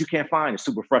track that you can't find is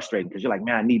super frustrating, because you're like,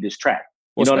 man, I need this track.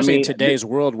 Well, especially in today's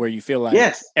world where you feel like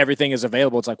everything is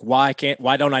available. It's like, why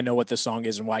don't I know what this song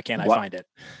is, and why can't I find it?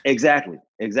 Exactly.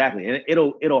 And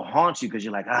it'll haunt you, because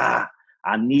you're like, I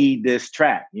need this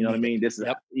track. You know what I mean? This is,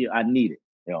 I need it,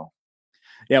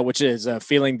 Yeah, which is a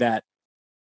feeling that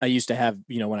I used to have,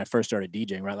 when I first started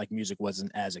DJing, right? Like music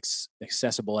wasn't as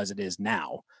accessible as it is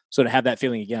now. So to have that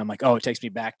feeling again, I'm like, it takes me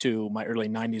back to my early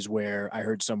 90s where I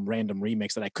heard some random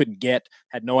remix that I couldn't get,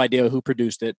 had no idea who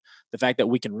produced it. The fact that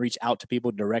we can reach out to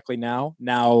people directly now,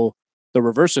 the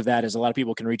reverse of that is a lot of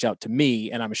people can reach out to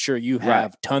me, and I'm sure you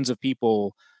have tons of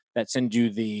people that send you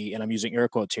and I'm using air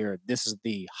quotes here, this is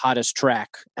the hottest track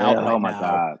out right now. Oh my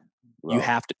God. Bro.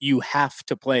 You have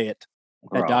to play it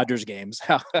at Dodgers games.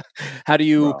 How do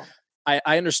you,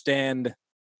 I understand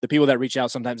the people that reach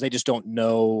out sometimes they just don't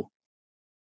know.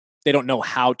 They don't know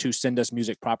how to send us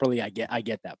music properly. I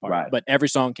get that part, but every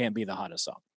song can't be the hottest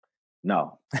song.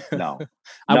 No. I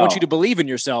want you to believe in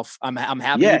yourself. I'm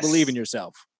happy you believe in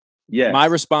yourself. Yes. My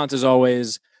response is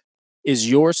always, is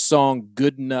your song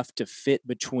good enough to fit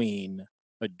between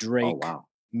a Drake,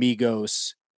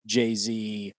 Migos,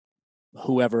 Jay-Z,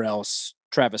 whoever else,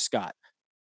 Travis Scott?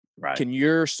 Right. Can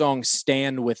your song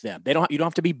stand with them? You don't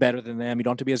have to be better than them. You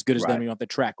don't have to be as good as them. You don't have the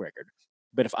track record.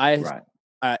 But if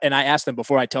and I ask them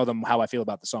before I tell them how I feel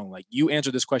about the song, like, you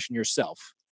answer this question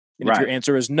yourself. And if your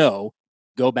answer is no,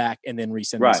 go back and then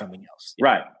resend me something else.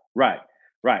 Yeah.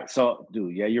 Right. So,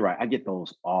 dude, you're right. I get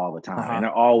those all the time. And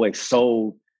they're always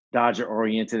so Dodger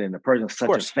oriented, and the person's such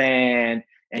a fan.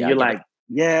 And you're like,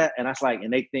 and that's like,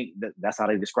 and they think that's how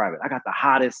they describe it. I got the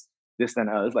hottest, this and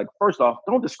that. It's like, first off,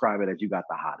 don't describe it as you got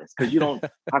the hottest, because you don't,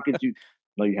 how could you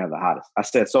know you have the hottest? I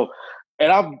said, so,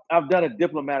 and I've done it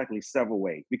diplomatically several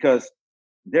ways, because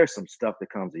there's some stuff that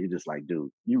comes and you're just like,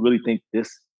 dude, you really think this,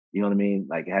 you know what I mean?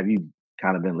 Like, have you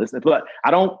kind of been listening? But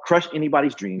I don't crush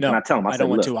anybody's dreams. No, and I tell them, I don't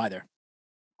want to either.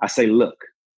 I say, look,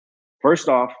 first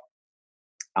off,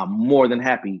 I'm more than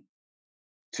happy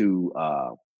to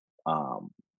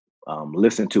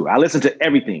listen to. I listen to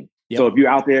everything. Yep. So if you're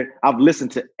out there, I've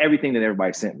listened to everything that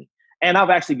everybody sent me. And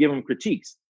I've actually given them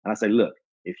critiques. And I say, look,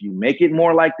 if you make it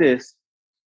more like this,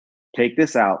 take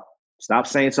this out. Stop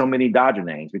saying so many Dodger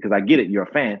names, because I get it, you're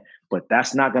a fan, but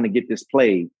that's not going to get this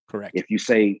played. Correct. If you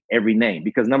say every name,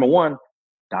 because number one,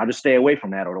 Dodgers stay away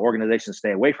from that, or the organizations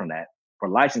stay away from that for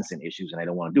licensing issues, and they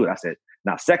don't want to do it. I said,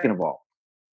 now, second of all,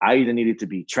 I either needed to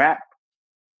be trap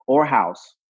or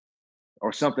house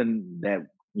or something that,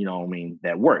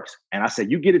 that works. And I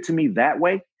said, you get it to me that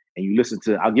way, and you listen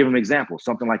to, I'll give them examples,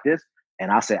 something like this,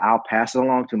 and I'll say I'll pass it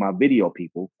along to my video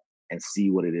people and see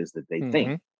what it is that they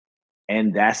think.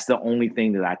 And that's the only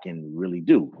thing that I can really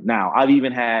do. Now, I've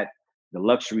even had the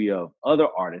luxury of other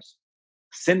artists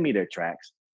send me their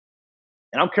tracks.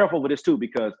 And I'm careful with this too,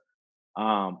 because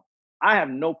I have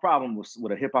no problem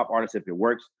with a hip hop artist, if it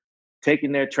works,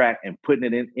 taking their track and putting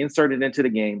it in, insert it into the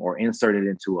game or insert it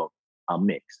into a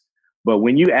mix. But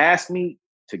when you ask me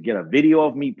to get a video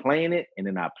of me playing it and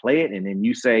then I play it and then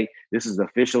you say this is the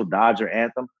official Dodger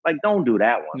anthem, like don't do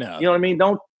that one. No. You know what I mean?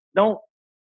 Don't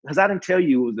because I didn't tell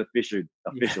you it was the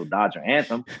official Dodger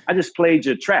anthem. I just played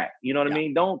your track. You know what I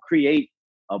mean? Don't create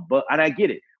a buzz. And I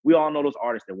get it. We all know those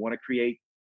artists that want to create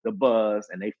the buzz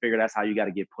and they figure that's how you got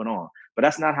to get put on. But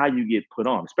that's not how you get put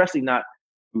on, especially not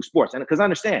through sports. And because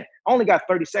understand, I only got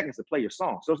 30 seconds to play your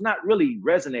song. So it's not really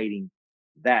resonating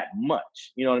that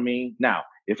much. You know what I mean? Now,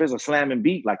 if it's a slamming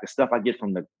beat, like the stuff I get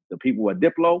from the people at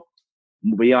Diplo,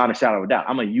 beyond a shadow of a doubt,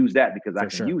 I'm going to use that because I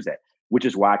can use that, which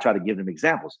is why I try to give them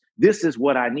examples. This is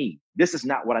what I need. This is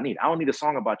not what I need. I don't need a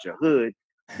song about your hood.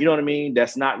 You know what I mean?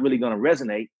 That's not really going to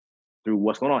resonate through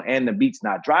what's going on. And the beat's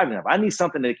not driving up. I need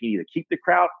something that can either keep the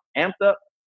crowd amped up,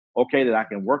 okay, that I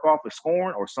can work off a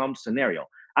scoring or some scenario.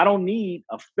 I don't need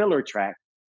a filler track,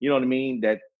 you know what I mean,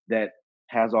 that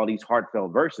has all these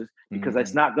heartfelt verses because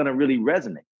it's not going to really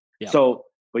resonate. So,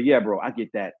 but yeah, bro, I get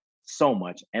that so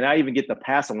much. And I even get the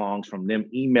pass-alongs from them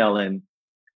emailing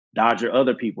Dodger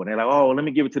other people. And they're like, oh, let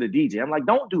me give it to the DJ. I'm like,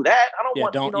 don't do that. I don't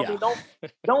want, you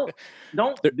know,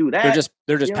 don't do that.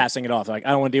 They're just passing it off. Like, I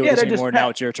don't want to deal with this anymore. Now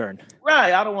it's your turn.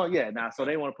 Right. I don't want, so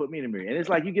they want to put me in the mirror. And it's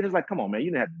like, it's like, come on, man,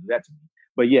 you didn't have to do that to me.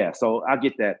 But yeah, so I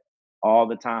get that all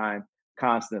the time,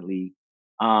 constantly.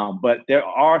 But there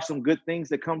are some good things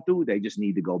that come through. They just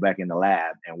need to go back in the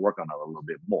lab and work on it a little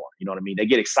bit more. You know what I mean? They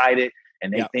get excited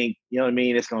and they think, you know what I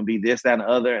mean, it's going to be this, that, and the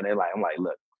other. And I'm like,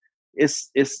 look, it's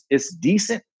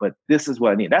decent, but this is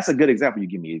what I need. That's a good example you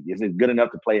give me. Is it good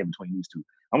enough to play in between these two?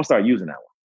 I'm gonna start using that one.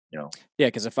 You know? Yeah,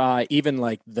 because if I even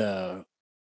like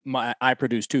I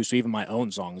produce too, so even my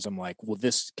own songs, I'm like, well,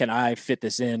 can I fit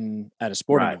this in at a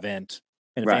sporting event?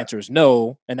 And if the answer is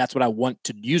no, and that's what I want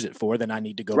to use it for, then I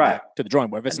need to go back to the drawing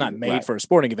board. If it's not made for a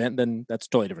sporting event, then that's a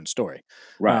totally different story.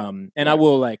 I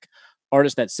will, like,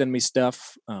 artists that send me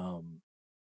stuff,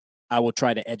 I will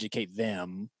try to educate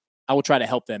them. I will try to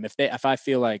help them. If I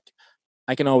feel like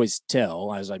I can always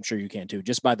tell, as I'm sure you can too,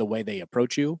 just by the way they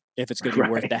approach you, if it's going to be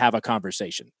worth to have a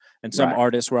conversation. And some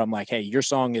artists where I'm like, hey, your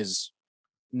song is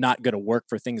not going to work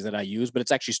for things that I use, but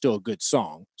it's actually still a good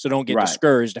song. So don't get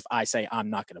discouraged if I say I'm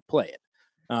not going to play it.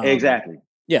 Exactly.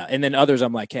 Yeah. And then others,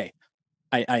 I'm like, hey,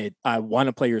 I want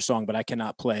to play your song, but I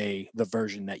cannot play the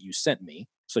version that you sent me.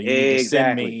 So you need to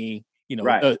send me, you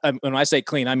know, when I say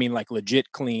clean, I mean like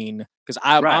legit clean, because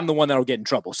I'm the one that'll get in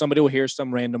trouble. Somebody will hear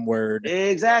some random word.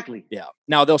 Exactly. Yeah.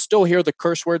 Now they'll still hear the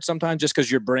curse word sometimes just because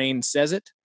your brain says it.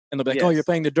 And they'll be like, oh, you're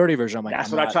playing the dirty version. I'm like,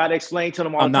 that's what I try to explain to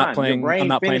them all the time. I'm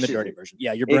not playing the dirty version.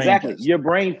 Yeah, your brain does. Your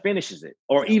brain finishes it.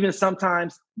 Or even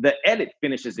sometimes the edit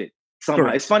finishes it.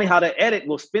 Somehow. It's funny how the edit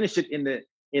will finish it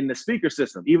in the speaker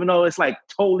system, even though it's like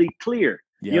totally clear.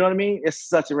 You know what I mean? It's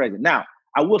such a regular. Now,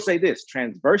 I will say this,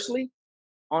 transversely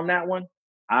on that one,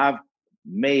 I've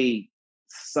made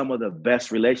some of the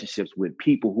best relationships with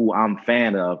people who I'm a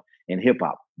fan of in hip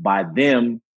hop by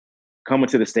them coming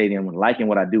to the stadium and liking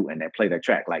what I do and they play their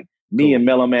track. Like me and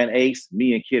Mellow Man Ace,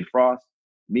 me and Kid Frost,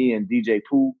 me and DJ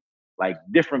Pooh, like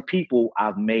different people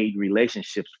I've made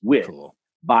relationships with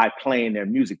by playing their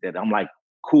music that I'm like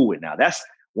cool with now. That's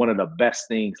one of the best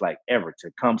things like ever,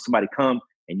 to somebody come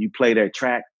and you play their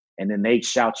track and then they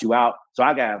shout you out. So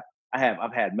I've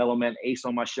had Mellow Man Ace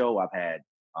on my show. I've had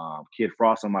Kid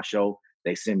Frost on my show.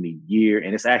 They send me gear,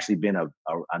 and it's actually been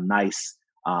a nice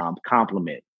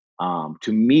compliment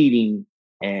to meeting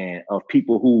and of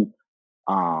people who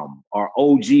are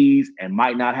OGs and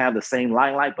might not have the same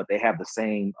limelight, but they have the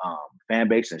same fan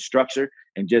base and structure,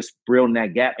 and just bridging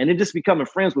that gap. And then just becoming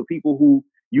friends with people who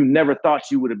you never thought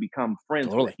you would have become friends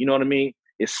with. You know what I mean?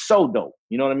 It's so dope.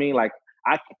 You know what I mean? Like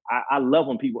I love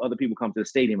when other people come to the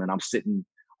stadium and I'm sitting.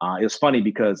 It's funny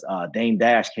because Dame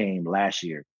Dash came last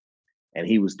year and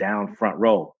he was down front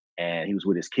row and he was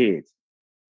with his kids.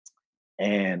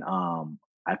 And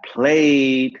I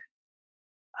played,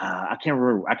 I can't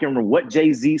remember what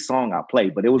Jay-Z song I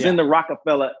played, but it was in the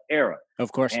Rockefeller era.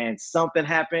 Of course. And something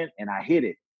happened and I hit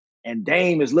it. And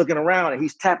Dame is looking around and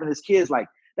he's tapping his kids like,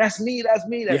 that's me.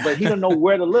 But he don't know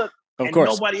where to look. Of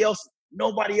course.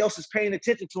 Nobody else is paying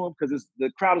attention to him because the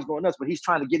crowd is going nuts, but he's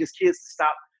trying to get his kids to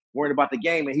stop worrying about the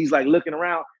game. And he's like looking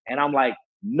around and I'm like,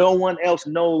 no one else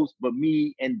knows but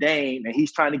me and Dame. And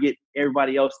he's trying to get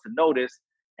everybody else to notice.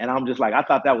 And I'm just like, I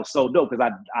thought that was so dope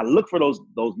because I look for those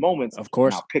moments, Of and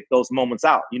course. I'll pick those moments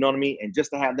out. You know what I mean? And just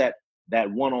to have that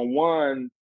one-on-one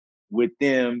with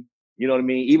them, you know what I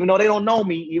mean? Even though they don't know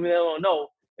me, even though they don't know,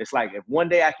 it's like if one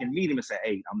day I can meet him and say,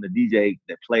 hey, I'm the DJ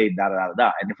that played da da da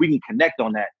da. And if we can connect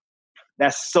on that,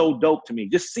 that's so dope to me.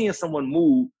 Just seeing someone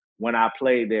move when I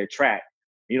play their track,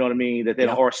 you know what I mean? That they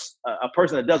don't, or a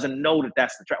person that doesn't know that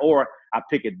that's the track, or I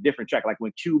pick a different track. Like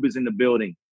when Cube is in the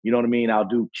building, you know what I mean? I'll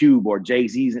do Cube or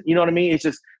Jay-Z's, you know what I mean? It's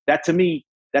just that to me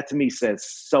says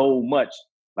so much,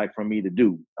 like for me to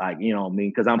do, like, you know what I mean?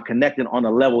 Because I'm connecting on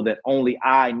a level that only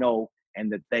I know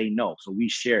and that they know. So we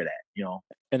share that, you know?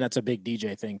 And that's a big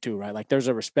DJ thing too, right? Like there's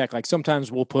a respect. Like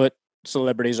sometimes we'll put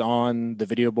celebrities on the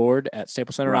video board at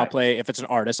Staples Center. Right. I'll play, if it's an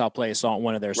artist, I'll play a song,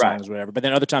 one of their Right. songs, whatever. But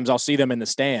then other times I'll see them in the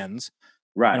stands,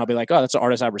 Right. and I'll be like, oh, that's an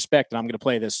artist I respect, and I'm going to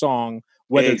play this song,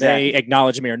 whether Exactly. they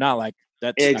acknowledge me or not. Like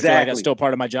that's, I feel like Exactly. that's still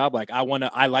part of my job. Like I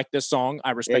like this song.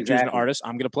 I respect you as an Exactly. artist.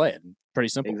 I'm going to play it. Pretty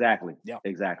simple. Exactly. Yeah.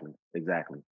 Exactly.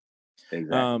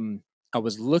 I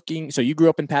was looking. So you grew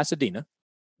up in Pasadena.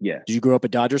 Yeah. Did you grow up a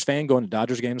Dodgers fan, going to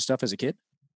Dodgers games and stuff as a kid?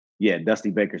 Yeah, Dusty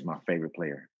Baker's my favorite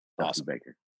player. Dusty Awesome.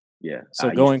 Baker. Yeah.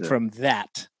 So going from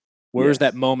that, where's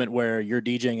that Yes. moment where you're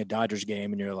DJing a Dodgers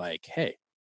game and you're like, hey,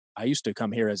 I used to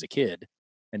come here as a kid,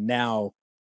 and now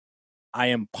I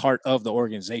am part of the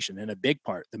organization, and a big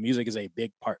part. The music is a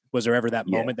big part. Was there ever that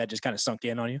moment that just kind of sunk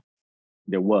in on you?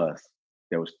 There was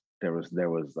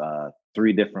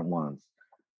 3 different ones.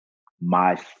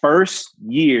 My first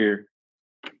year,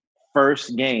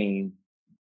 first game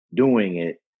doing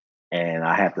it, and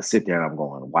I have to sit there and I'm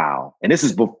going, wow. And this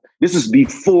is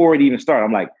before it even started.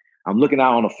 I'm like, I'm looking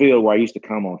out on the field where I used to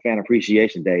come on Fan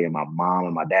Appreciation Day, and my mom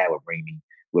and my dad would bring me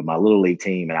with my little league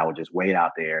team, and I would just wait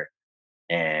out there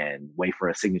and wait for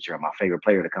a signature of my favorite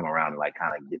player to come around and like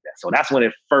kind of get that. So that's when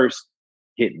it first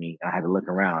hit me. I had to look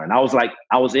around, and I was like,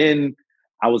 I was in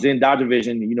Dodger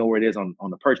Vision, you know where it is on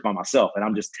the perch by myself, and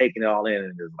I'm just taking it all in,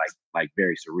 and it's like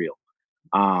very surreal.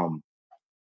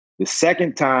 The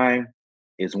second time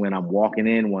is when I'm walking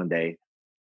in one day,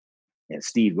 and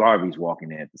Steve Garvey's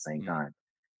walking in at the same time,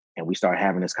 and we start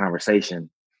having this conversation,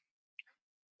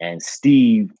 and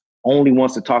Steve only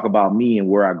wants to talk about me and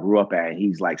where I grew up at.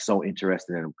 He's like so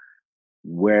interested in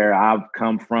where I've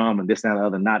come from and this, that, and the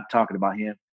other, not talking about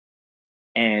him.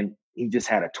 And he just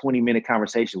had a 20-minute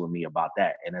conversation with me about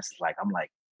that. And it's like, I'm like,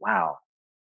 wow,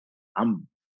 I'm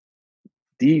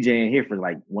DJing here for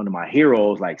like one of my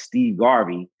heroes, like Steve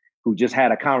Garvey, who just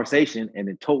had a conversation and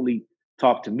then totally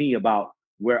talked to me about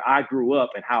where I grew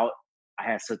up and how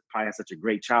I probably had such a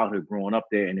great childhood growing up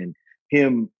there. And then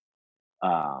him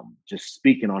just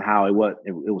speaking on how it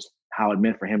was how it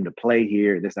meant for him to play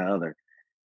here, this and other.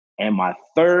 And my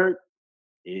third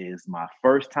is my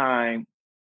first time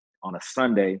on a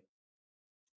Sunday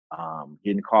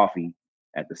getting coffee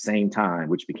at the same time,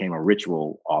 which became a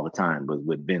ritual all the time, was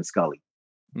with Vin Scully.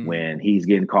 When he's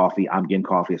getting coffee, I'm getting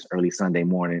coffee. It's early Sunday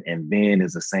morning, and Vin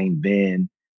is the same Vin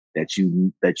that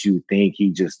you think he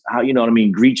just, how, you know what I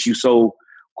mean, greets you so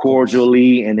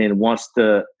cordially and then wants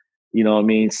to, you know what I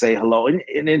mean, say hello. And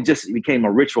it just became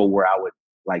a ritual where I would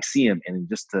like see him, and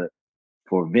just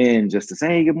for Vin just to say,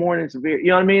 hey, good morning, Severe. You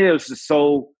know what I mean? It was just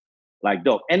so like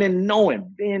dope. And then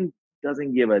knowing Vin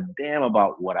doesn't give a damn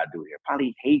about what I do here.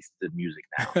 Probably hates the music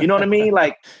now. You know what I mean?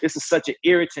 Like, this is such an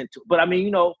irritant but I mean,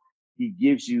 you know, he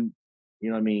gives you, you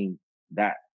know what I mean,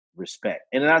 that respect.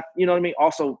 And then you know what I mean?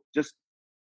 Also just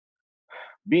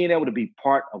being able to be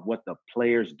part of what the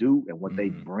players do and what they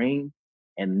bring,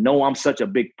 and know I'm such a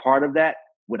big part of that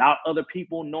without other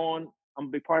people knowing I'm a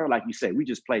big part of it. Like you said, we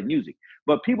just play music,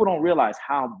 but people don't realize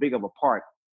how big of a part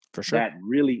For sure. that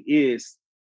really is,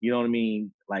 you know what I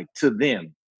mean? Like to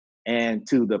them and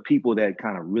to the people that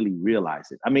kind of really realize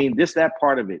it. I mean, that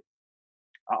part of it,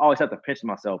 I always have to pinch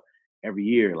myself every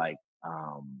year. Like,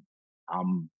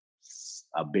 I'm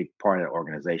a big part of the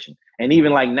organization. And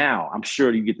even like now, I'm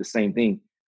sure you get the same thing.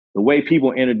 The way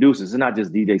people introduce us, it's not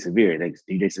just DJ Severe. It's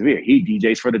DJ Severe. He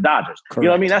DJs for the Dodgers. Correct. You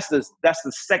know what I mean? That's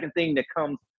the second thing that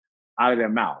comes out of their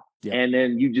mouth. Yep. And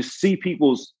then you just see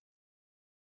people's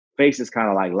faces kind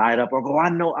of like light up or go, I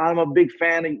know, I'm a big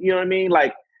fan of, you know what I mean?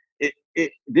 Like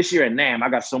it this year at NAMM, I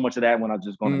got so much of that when I was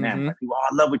just going to NAMM. Like, people,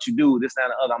 I love what you do, this, that,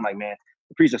 and the other. I'm like, man,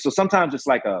 appreciate it. So sometimes it's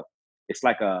like a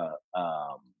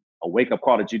wake up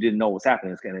call that you didn't know was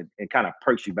happening. It kind of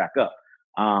perks you back up.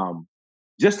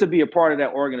 Just to be a part of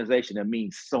that organization that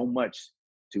means so much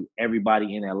to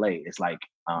everybody in LA. It's like,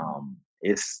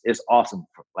 it's awesome.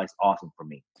 It's awesome for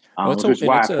me. Which is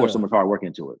why I pour so much hard work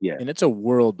into it. Yeah. And it's a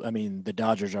world. I mean, the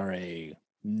Dodgers are a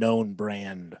known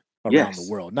brand around the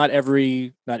world. Not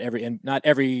every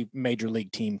major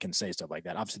league team can say stuff like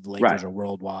that. Obviously, the Lakers are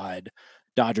worldwide.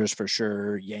 Dodgers for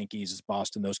sure, Yankees,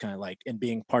 Boston, those kind of and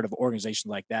being part of an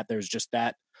organization like that, there's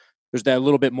that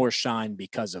little bit more shine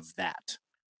because of that.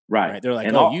 Right? They're like,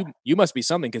 and you must be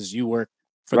something because you work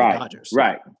for the Dodgers.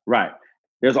 Right.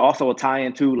 There's also a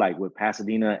tie-in too, like with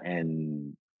Pasadena,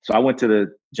 and so I went to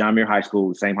the John Muir High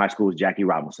School, same high school as Jackie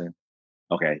Robinson.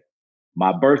 Okay,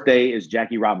 my birthday is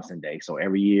Jackie Robinson Day, so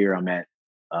every year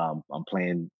I'm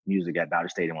playing music at Dodger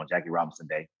Stadium on Jackie Robinson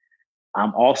Day.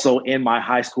 I'm also in my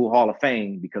high school Hall of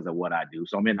Fame because of what I do.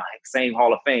 So I'm in the same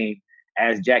Hall of Fame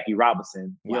as Jackie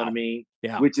Robinson. You know what I mean?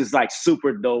 Yeah. Which is like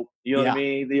super dope. You know what I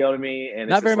mean? You know what I mean? And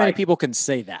not very many people can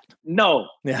say that. No,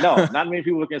 not many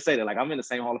people can say that. Like, I'm in the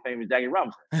same Hall of Fame as Jackie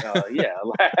Robinson. Yeah.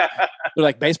 You're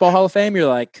like baseball Hall of Fame? You're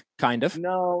like, kind of.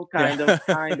 No, kind of.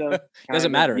 It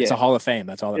doesn't matter. Yeah. It's a Hall of Fame.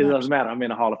 That's all that matters. It doesn't matter. I'm in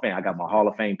the Hall of Fame. I got my Hall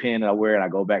of Fame pin that I wear, and I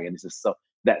go back, and it's just so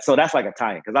that's like a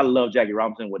tie-in because I love Jackie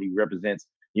Robinson, what he represents.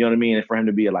 You know what I mean? And for him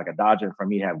to be like a Dodger, and for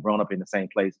me to have grown up in the same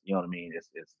place, you know what I mean? It's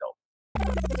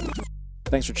dope.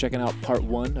 Thanks for checking out part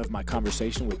 1 of my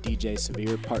conversation with DJ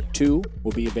Severe. Part 2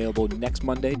 will be available next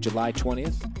Monday, July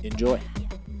 20th. Enjoy.